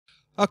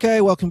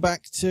Okay, welcome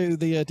back to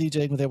the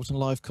DJing with Ableton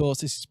live course.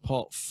 This is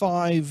part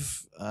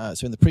 5.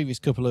 So in the previous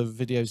couple of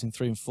videos in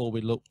 3 and 4,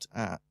 we looked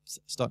at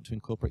starting to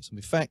incorporate some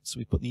effects.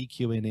 We put the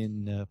EQ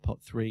in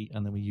part 3,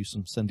 and then we used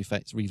some send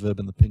effects, reverb,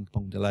 and the ping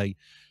pong delay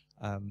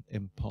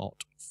in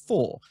part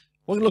 4.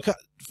 What we look at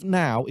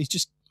now is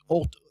just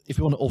if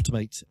you want to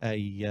automate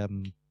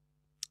an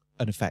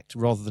effect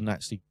rather than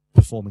actually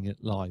performing it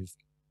live.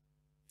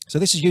 So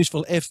this is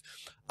useful if,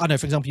 I don't know,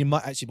 for example, you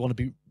might actually want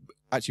to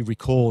actually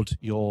record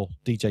your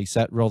DJ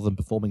set rather than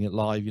performing it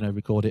live, you know,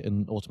 record it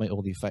and automate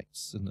all the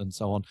effects and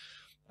so on,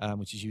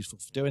 which is useful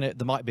for doing it.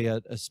 There might be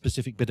a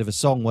specific bit of a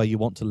song where you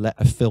want to let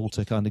a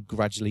filter kind of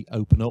gradually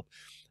open up,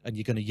 and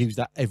you're going to use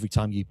that every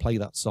time you play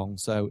that song.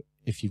 So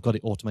if you've got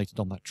it automated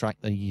on that track,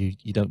 then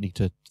you don't need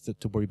to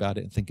worry about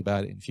it and think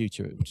about it in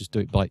future. It will just do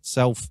it by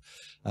itself.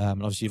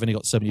 And obviously, you've only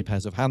got so many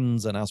pairs of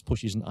hands, and as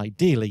Push isn't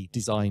ideally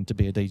designed to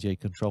be a DJ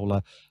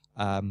controller,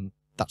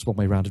 that's one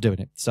way around of doing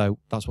it. So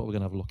that's what we're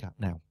going to have a look at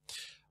now.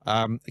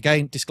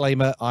 Again,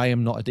 disclaimer, I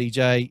am not a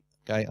DJ.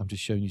 Okay, I'm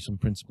just showing you some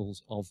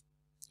principles of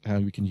how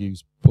we can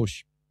use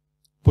push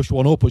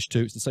 1 or push 2.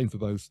 It's the same for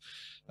both,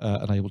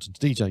 and Ableton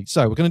to DJ.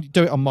 So we're going to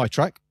do it on my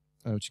track,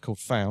 which is called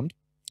Found.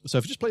 So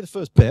if we just play the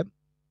first bit.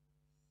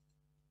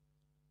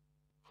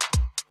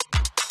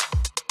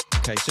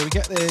 Okay, so we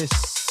get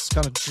this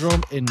kind of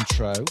drum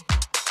intro, which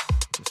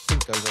I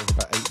think goes over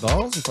about 8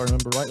 bars, if I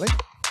remember rightly.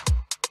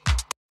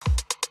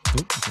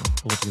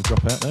 Audio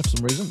drop out there for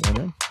some reason.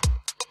 Anyway.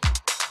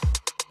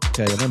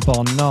 Okay, and then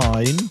bar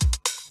 9.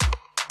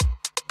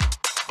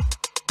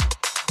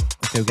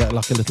 Okay, we get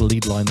like a little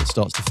lead line that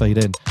starts to fade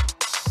in.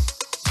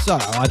 So,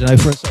 I don't know,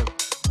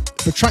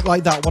 for a track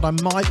like that, what I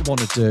might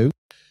want to do,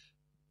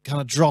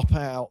 kind of drop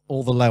out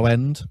all the low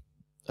end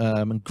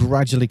and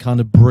gradually kind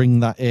of bring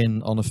that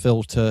in on a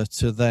filter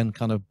to then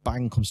kind of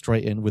bang come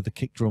straight in with the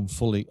kick drum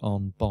fully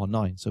on bar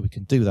 9. So we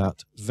can do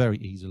that very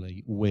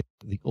easily with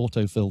the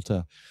auto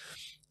filter.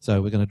 So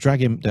we're going to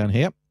drag him down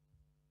here.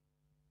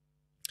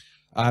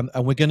 And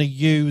we're going to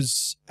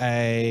use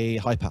a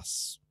high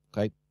pass.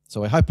 Okay,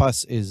 so a high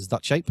pass is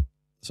that shape.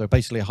 So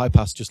basically a high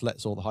pass just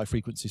lets all the high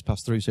frequencies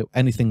pass through. So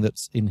anything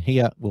that's in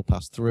here will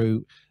pass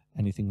through.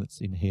 Anything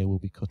that's in here will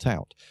be cut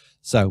out.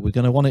 So we're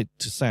going to want it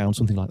to sound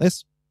something like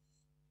this.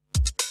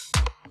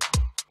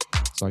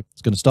 Sorry,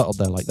 it's going to start up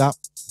there like that.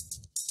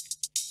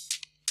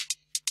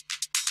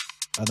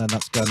 And then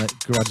that's going to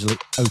gradually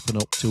open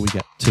up till we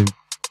get to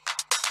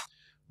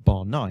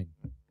bar 9.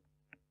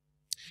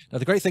 Now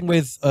the great thing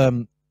with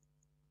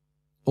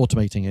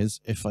automating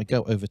is, if I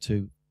go over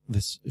to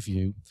this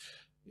view,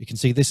 you can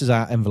see this is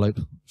our envelope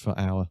for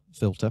our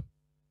filter.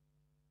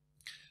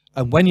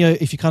 And when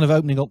if you're kind of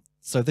opening up,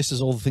 so this is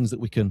all the things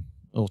that we can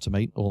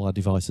automate, all our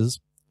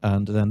devices,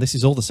 and then this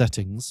is all the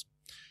settings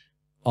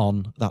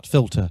on that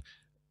filter,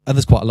 and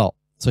there's quite a lot.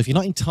 So if you're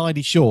not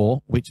entirely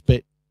sure which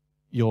bit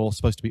you're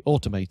supposed to be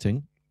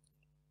automating,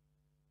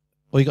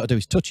 all you got to do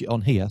is touch it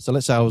on here. So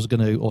let's say I was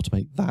going to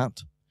automate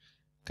that.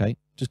 Okay,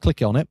 just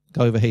click on it,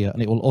 go over here,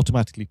 and it will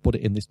automatically put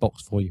it in this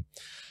box for you.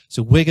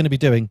 So we're going to be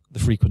doing the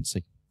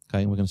frequency.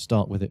 Okay, and we're going to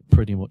start with it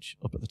pretty much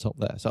up at the top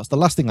there. So that's the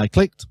last thing I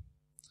clicked.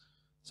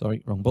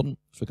 Sorry, wrong button.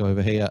 If I go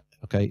over here,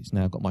 okay, it's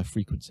now got my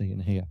frequency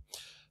in here.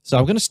 So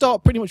I'm going to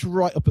start pretty much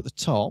right up at the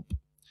top,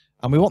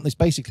 and we want this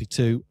basically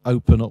to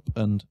open up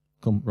and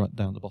come right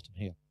down the bottom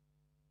here.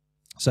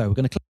 So we're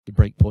going to click the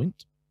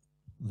breakpoint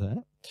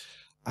there.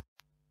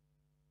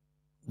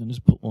 And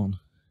just put one.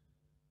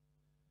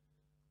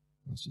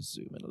 Let's just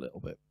zoom in a little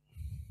bit.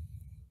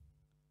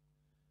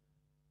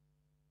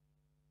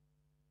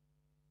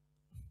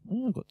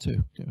 Oh, I've got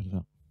 2. Get rid of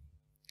that.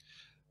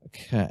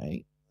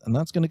 Okay, and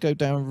that's going to go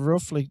down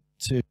roughly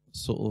to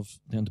sort of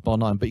the end of bar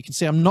 9. But you can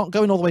see I'm not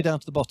going all the way down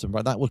to the bottom,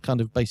 right? That would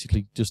kind of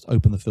basically just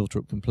open the filter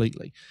up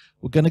completely.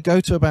 We're going to go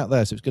to about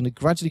there, so it's going to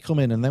gradually come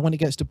in, and then when it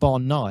gets to bar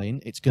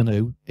 9, it's going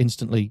to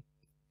instantly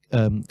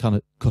kind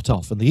of cut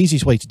off. And the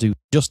easiest way to do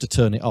just to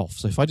turn it off.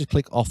 So if I just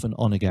click off and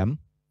on again,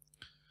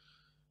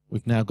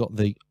 we've now got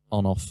the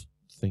on-off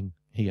thing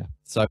here.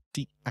 So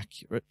the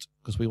accurate,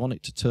 because we want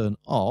it to turn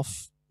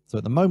off. So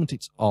at the moment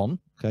it's on,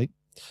 okay,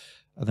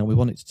 and then we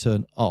want it to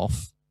turn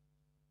off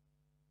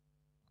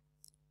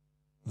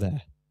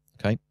there,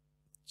 okay.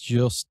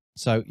 Just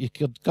so you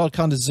got to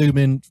kind of zoom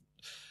in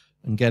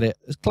and get it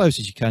as close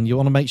as you can. You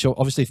want to make sure,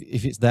 obviously,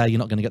 if it's there, you're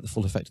not going to get the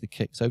full effect of the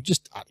kick. So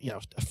just, you know,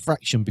 a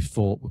fraction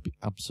before would be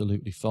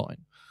absolutely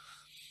fine.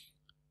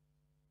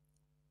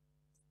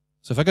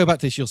 So if I go back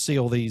to this, you'll see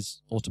all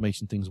these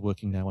automation things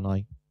working now when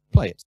I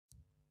play it.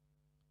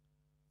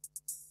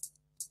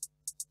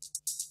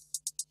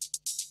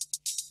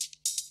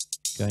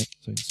 Okay,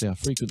 so you can see our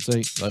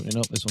frequency opening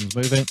up, this one's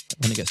moving.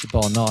 When it gets to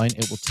bar 9,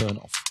 it will turn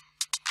off.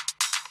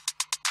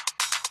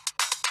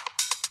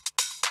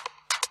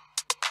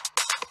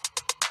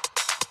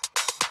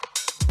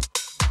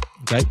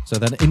 Okay, so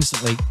then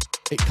instantly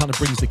it kind of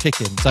brings the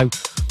kick in. So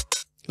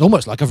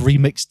almost like I've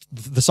remixed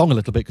the song a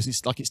little bit, because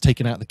it's like it's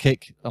taken out the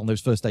kick on those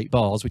first 8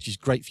 bars, which is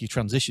great for your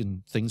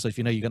transition thing. So if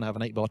you know you're going to have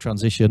an 8-bar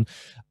transition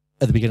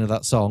at the beginning of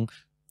that song,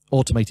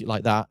 automate it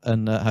like that,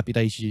 and happy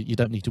days. You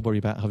don't need to worry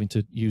about having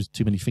to use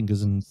too many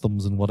fingers and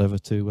thumbs and whatever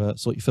to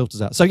sort your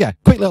filters out. So yeah,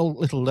 quick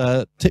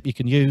little tip you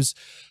can use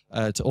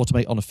to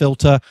automate on a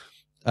filter.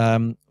 What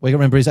you got to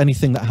remember is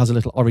anything that has a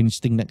little orange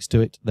thing next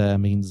to it there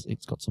means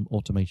it's got some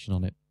automation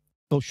on it.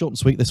 So short and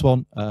sweet this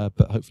one,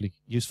 but hopefully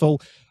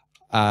useful.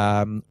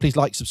 Please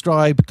like,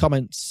 subscribe,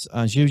 comments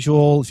as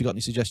usual. If you've got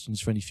any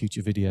suggestions for any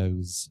future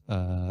videos,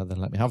 then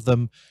let me have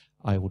them.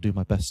 I will do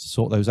my best to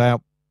sort those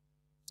out.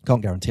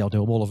 Can't guarantee I'll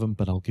do all of them,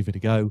 but I'll give it a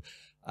go.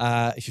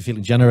 If you're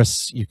feeling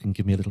generous, you can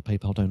give me a little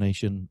PayPal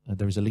donation.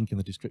 There is a link in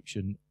the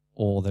description,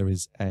 or there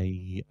is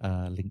a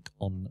link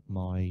on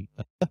my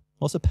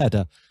what's a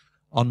pedder?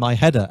 On my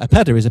header. A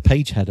pedder is a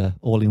page header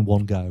all in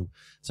one go.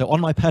 So on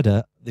my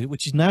pedder,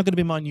 which is now going to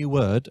be my new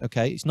word,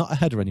 okay, it's not a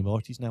header anymore,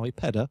 it is now a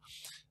pedder.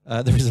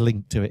 There is a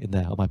link to it in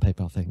there on my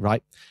PayPal thing,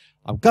 right?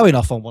 I'm going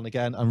off on one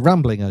again. I'm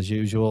rambling as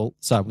usual.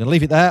 So I'm going to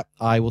leave it there.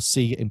 I will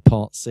see you in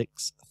part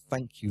 6.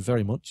 Thank you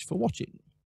very much for watching.